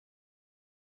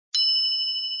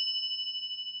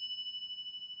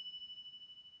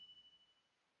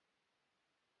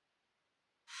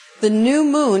The new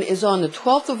moon is on the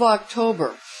 12th of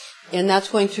October, and that's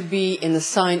going to be in the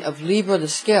sign of Libra, the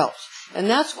scales. And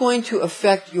that's going to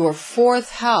affect your 4th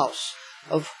house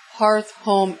of hearth,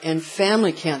 home, and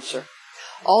family, Cancer.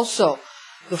 Also,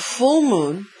 the full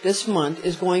moon this month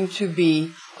is going to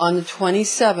be on the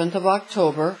 27th of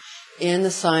October in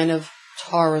the sign of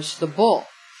Taurus, the bull.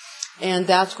 And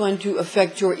that's going to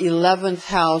affect your 11th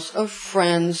house of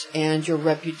friends and your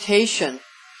reputation.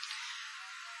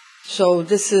 So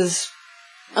this is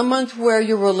a month where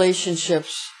your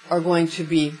relationships are going to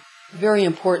be very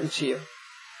important to you.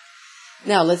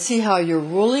 Now, let's see how your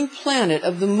ruling planet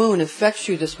of the moon affects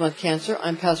you this month, Cancer.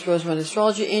 I'm Pastor Rosemary,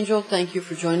 Astrology Angel. Thank you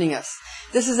for joining us.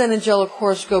 This is an angelic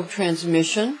horoscope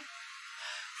transmission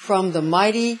from the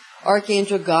mighty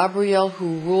Archangel Gabriel,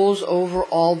 who rules over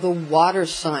all the water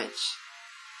signs.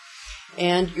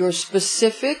 And your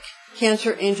specific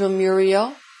Cancer angel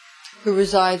Muriel, who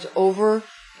resides over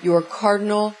your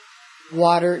cardinal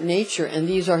water nature. And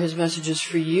these are his messages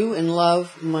for you in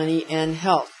love, money, and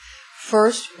health.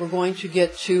 First, we're going to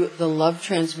get to the love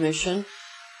transmission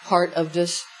part of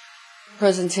this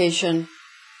presentation.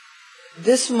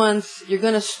 This month, you're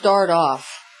going to start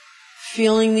off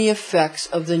feeling the effects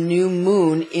of the new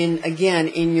moon in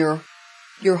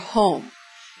your home,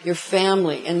 your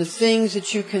family, and the things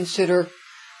that you consider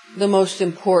the most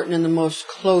important and the most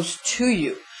close to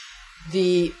you.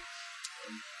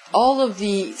 All of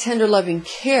the tender loving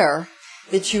care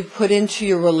that you put into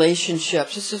your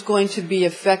relationships, this is going to be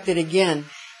affected again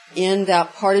in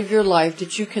that part of your life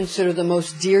that you consider the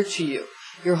most dear to you.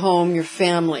 Your home, your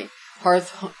family,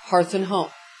 hearth and home.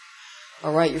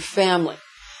 All right, your family.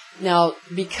 Now,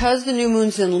 because the new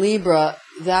moon's in Libra,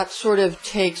 that sort of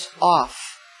takes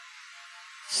off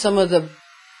some of the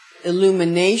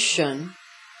illumination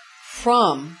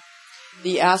from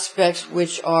the aspects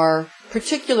which are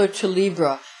particular to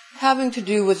Libra, having to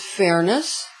do with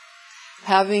fairness,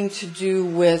 having to do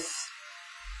with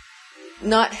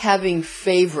not having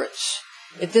favorites.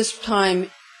 At this time,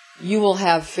 you will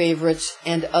have favorites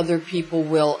and other people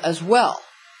will as well.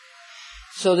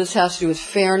 So this has to do with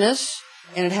fairness,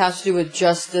 and it has to do with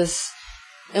justice,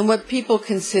 and what people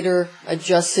consider a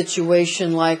just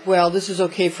situation, like, well, this is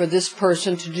okay for this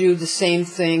person to do the same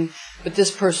thing, but this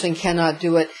person cannot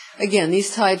do it. Again,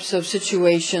 these types of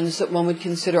situations that one would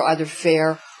consider either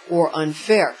fair or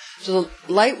unfair. So the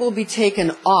light will be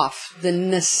taken off the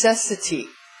necessity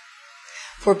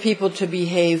for people to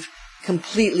behave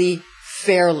completely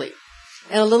fairly.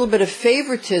 And a little bit of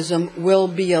favoritism will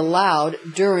be allowed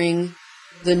during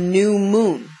the new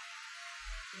moon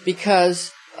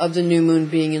because of the new moon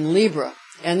being in Libra.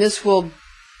 And this will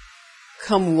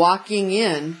come walking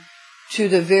in to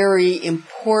the very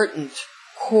important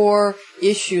core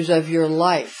issues of your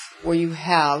life where you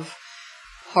have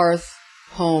hearth,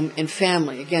 home, and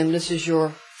family. Again, this is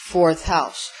your 4th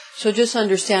house. So just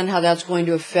understand how that's going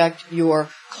to affect your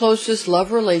closest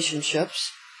love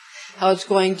relationships, how it's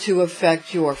going to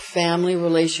affect your family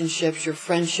relationships, your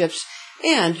friendships,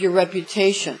 and your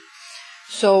reputation.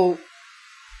 So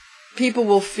people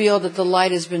will feel that the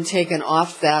light has been taken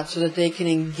off that so that they can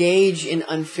engage in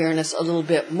unfairness a little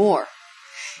bit more.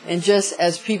 And just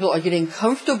as people are getting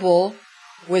comfortable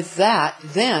with that,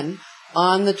 then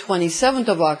on the 27th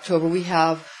of October, we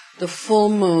have the full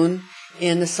moon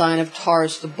in the sign of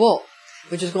Taurus, the bull,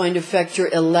 which is going to affect your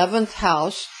 11th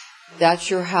house. That's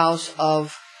your house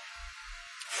of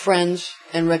friends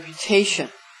and reputation.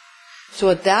 So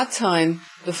at that time,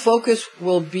 the focus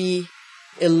will be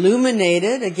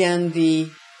illuminated. Again,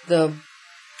 the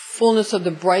fullness of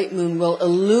the bright moon will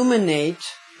illuminate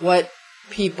what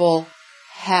people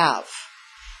have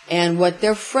and what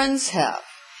their friends have.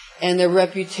 And their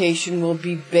reputation will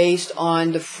be based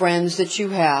on the friends that you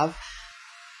have,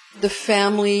 the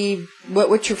family,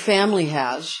 what your family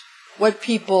has, what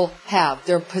people have,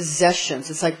 their possessions.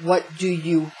 It's like, what do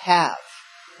you have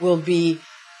will be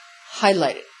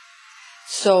highlighted.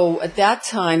 So at that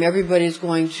time, everybody's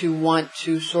going to want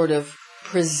to sort of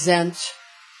present,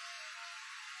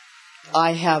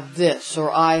 I have this,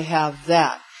 or I have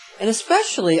that. And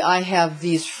especially, I have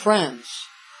these friends,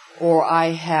 or I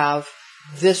have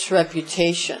this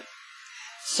reputation.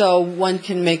 So one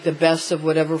can make the best of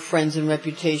whatever friends and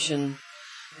reputation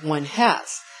one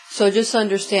has. So just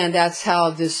understand that's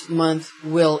how this month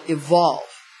will evolve.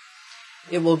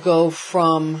 It will go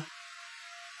from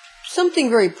something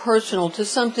very personal to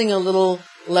something a little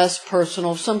less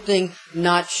personal, something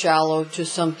not shallow to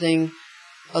something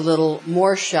a little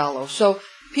more shallow. So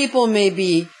people may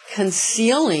be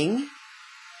concealing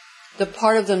the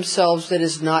part of themselves that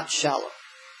is not shallow,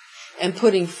 and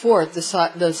putting forth the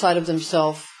side of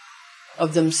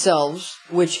themselves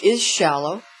which is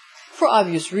shallow, for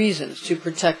obvious reasons, to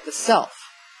protect the self.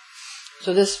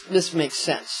 So this makes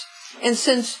sense. And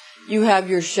since you have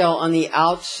your shell on the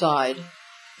outside,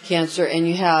 Cancer, and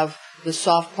you have the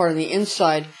soft part on the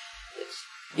inside,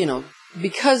 you know,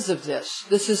 because of this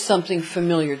is something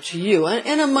familiar to you.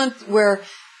 And a month where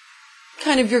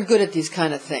kind of you're good at these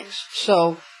kind of things.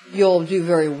 So you'll do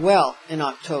very well in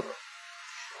October.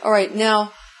 All right,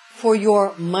 now for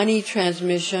your money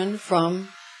transmission from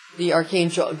the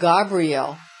Archangel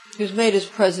Gabriel, who's made his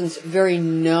presence very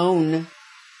known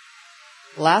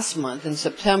last month in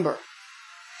September.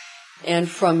 And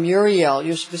from Uriel,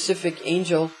 your specific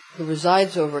angel who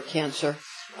resides over Cancer,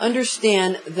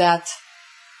 understand that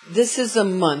this is a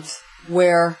month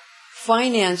where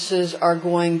finances are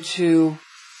going to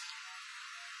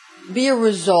be a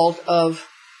result of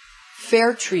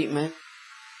fair treatment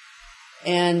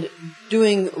and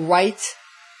doing right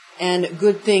and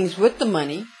good things with the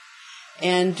money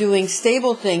and doing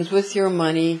stable things with your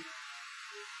money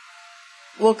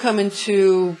will come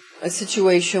into a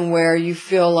situation where you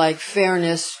feel like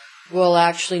fairness will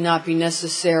actually not be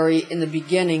necessary in the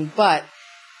beginning, but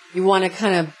you want to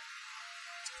kind of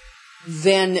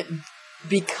then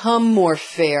become more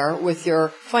fair with your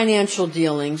financial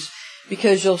dealings,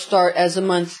 because you'll start, as the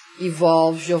month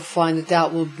evolves, you'll find that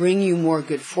that will bring you more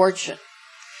good fortune.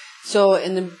 So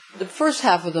in the first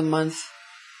half of the month,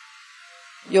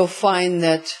 you'll find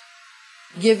that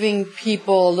giving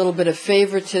people a little bit of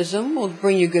favoritism will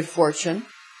bring you good fortune.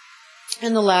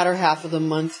 In the latter half of the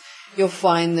month, you'll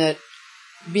find that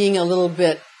being a little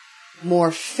bit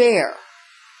more fair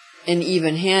and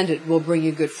even-handed will bring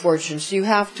you good fortune. So you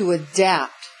have to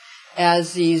adapt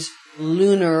as these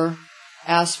lunar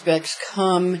aspects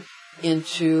come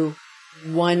into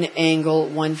one angle,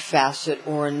 one facet,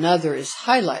 or another is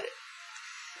highlighted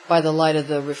by the light of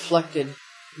the reflected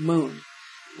moon.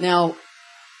 Now,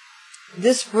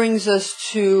 this brings us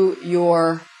to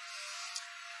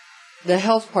the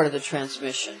health part of the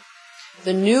transmission.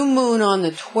 The new moon on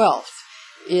the 12th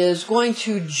is going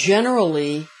to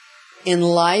generally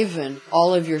enliven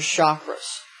all of your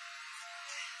chakras.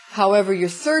 However, your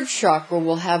third chakra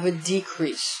will have a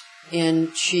decrease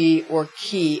in chi or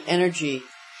ki energy.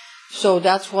 So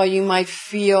that's why you might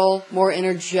feel more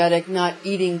energetic, not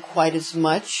eating quite as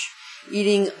much,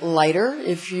 eating lighter.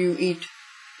 If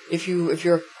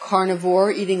you're a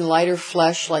carnivore, eating lighter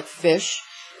flesh like fish.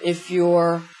 If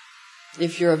you're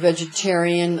a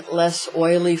vegetarian, less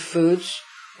oily foods,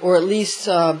 or at least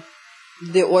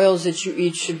the oils that you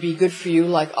eat should be good for you,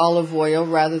 like olive oil,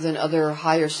 rather than other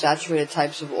higher saturated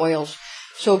types of oils.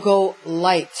 So go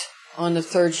light on the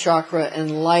third chakra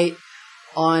and light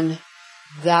on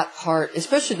that part,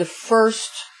 especially the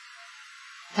first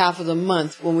half of the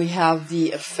month when we have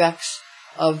the effects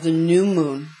of the new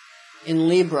moon in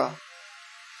Libra.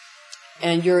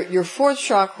 And your fourth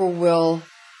chakra will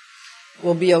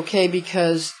be okay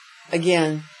because,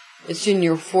 again, it's in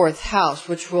your fourth house,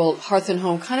 which will, hearth and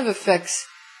home, kind of affects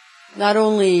not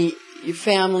only your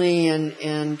family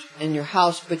and your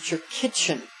house, but your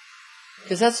kitchen,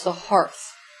 because that's the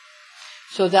hearth.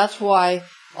 So that's why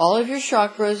all of your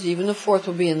chakras, even the fourth,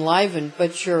 will be enlivened,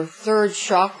 but your third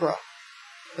chakra,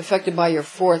 affected by your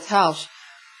fourth house,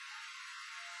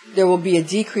 there will be a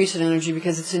decrease in energy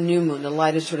because it's a new moon. The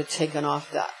light is sort of taken off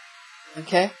that.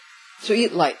 Okay? So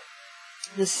eat light.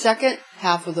 The second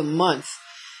half of the month,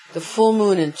 the full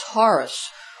moon in Taurus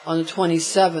on the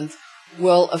 27th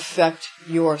will affect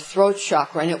your throat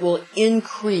chakra, and it will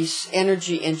increase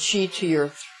energy and chi to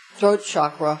your throat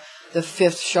chakra, the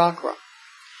fifth chakra.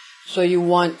 So you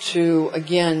want to,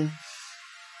 again,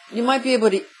 you might be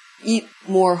able to eat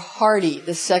more hearty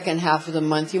the second half of the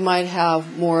month. You might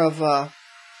have more of a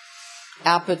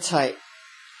appetite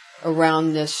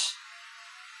around this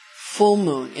full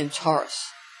moon in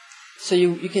Taurus. So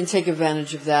you can take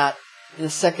advantage of that in the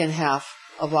second half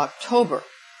of October.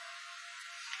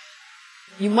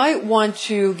 You might want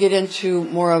to get into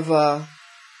more of a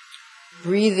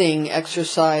breathing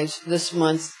exercise this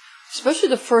month, especially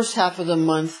the first half of the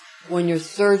month when your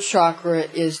third chakra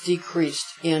is decreased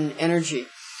in energy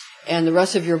and the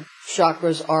rest of your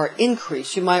chakras are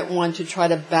increased. You might want to try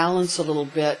to balance a little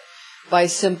bit by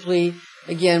simply,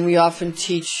 again, we often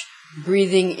teach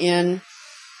breathing in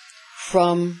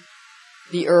from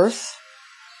the earth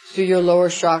through your lower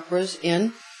chakras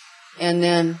in, and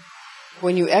then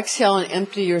when you exhale and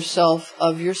empty yourself,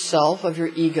 of your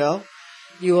ego,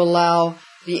 you allow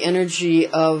the energy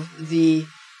of the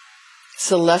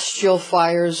celestial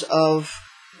fires of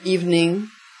evening,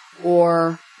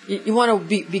 or you want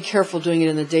to be careful doing it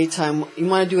in the daytime. You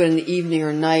want to do it in the evening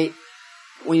or night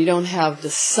when you don't have the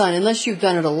sun. Unless you've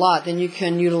done it a lot, then you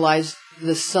can utilize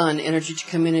the sun energy to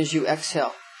come in as you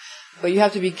exhale. But you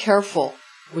have to be careful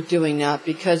with doing that,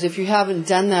 because if you haven't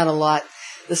done that a lot,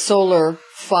 the solar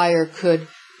fire could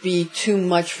be too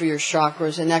much for your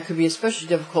chakras, and that could be especially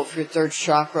difficult for your third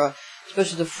chakra,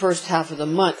 especially the first half of the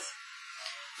month.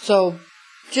 So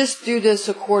just do this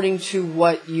according to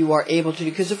what you are able to do,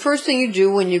 because the first thing you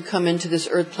do when you come into this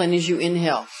earth plane is you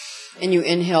inhale, and you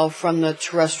inhale from the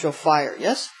terrestrial fire,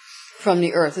 yes? From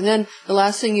the earth. And then the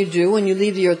last thing you do when you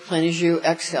leave the earth plane is you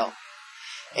exhale.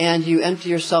 And you empty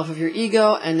yourself of your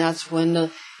ego, and that's when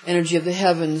the energy of the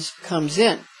heavens comes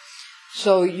in.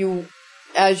 So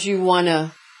if you want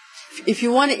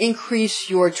to increase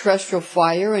your terrestrial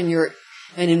fire and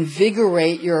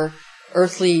invigorate your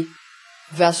earthly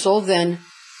vessel, then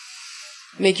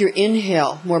make your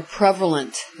inhale more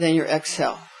prevalent than your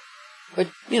exhale. But,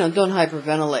 don't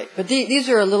hyperventilate. But these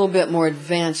are a little bit more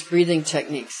advanced breathing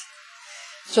techniques.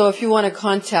 So if you want to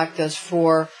contact us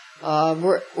for,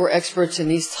 we're experts in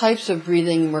these types of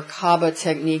breathing Merkaba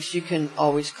techniques, you can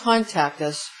always contact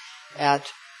us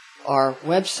at our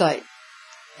website.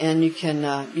 And you can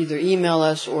either email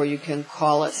us or you can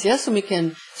call us. Yes, and we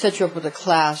can set you up with a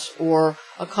class or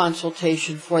a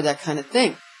consultation for that kind of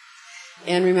thing.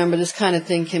 And remember, this kind of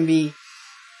thing can be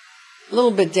a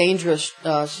little bit dangerous,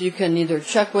 so you can either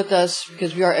check with us,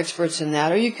 because we are experts in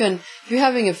that, or you can, if you're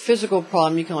having a physical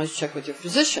problem, you can always check with your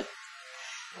physician.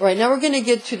 All right, now we're going to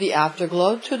get to the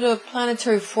afterglow, to the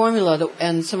planetary formula,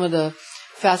 and some of the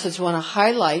facets I want to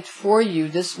highlight for you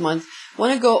this month. I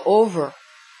want to go over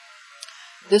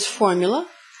this formula.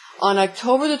 On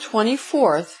October the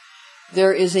 24th,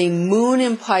 there is a moon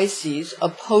in Pisces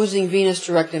opposing Venus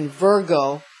direct in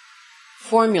Virgo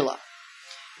formula.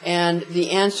 And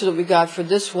the answer that we got for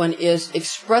this one is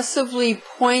expressively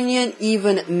poignant,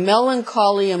 even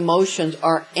melancholy emotions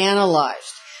are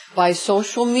analyzed by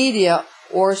social media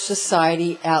or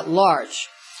society at large.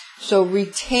 So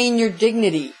retain your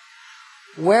dignity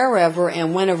wherever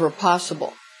and whenever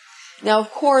possible. Now, of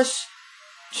course,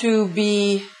 to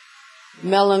be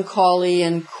melancholy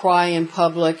and cry in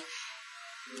public,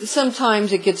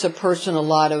 sometimes it gets a person a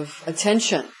lot of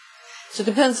attention. So it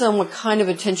depends on what kind of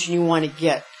attention you want to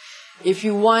get. If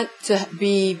you want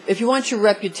your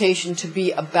reputation to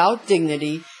be about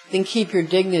dignity, then keep your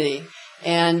dignity.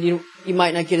 And you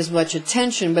might not get as much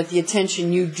attention, but the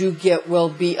attention you do get will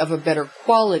be of a better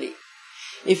quality.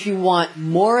 If you want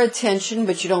more attention,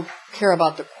 but you don't care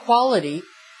about the quality,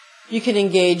 you can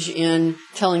engage in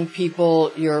telling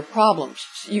people your problems.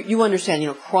 You understand,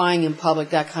 crying in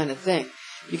public, that kind of thing.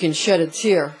 You can shed a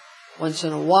tear once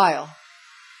in a while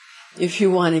if you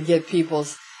want to get people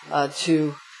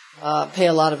to pay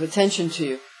a lot of attention to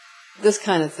you. This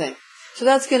kind of thing. So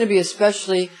that's going to be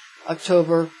especially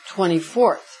October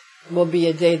 24th. Will be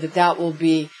a day that will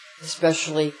be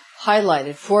especially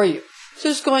highlighted for you. So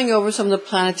just going over some of the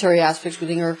planetary aspects we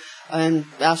think are, and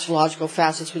astrological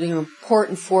facets we think are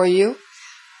important for you.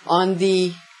 On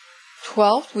the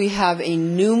 12th, we have a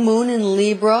new moon in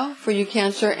Libra for you,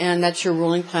 Cancer, and that's your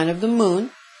ruling planet of the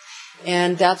moon.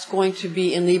 And that's going to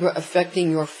be in Libra, affecting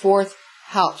your 4th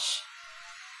house.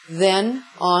 Then,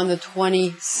 on the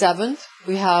 27th,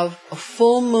 we have a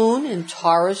full moon in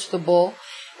Taurus, the bull,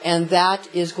 and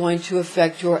that is going to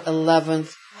affect your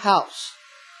 11th house.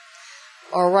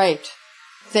 All right.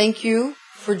 Thank you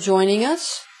for joining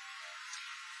us.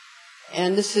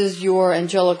 And this is your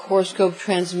angelic horoscope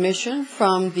transmission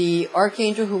from the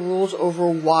archangel who rules over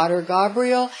water,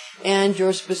 Gabriel, and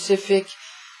your specific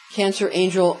Cancer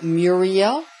angel,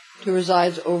 Muriel, who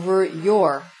resides over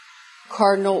your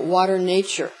cardinal water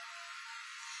nature.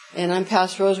 And I'm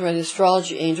Pastor Rosemary, the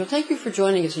astrology angel. Thank you for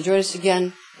joining us, and join us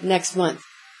again next month.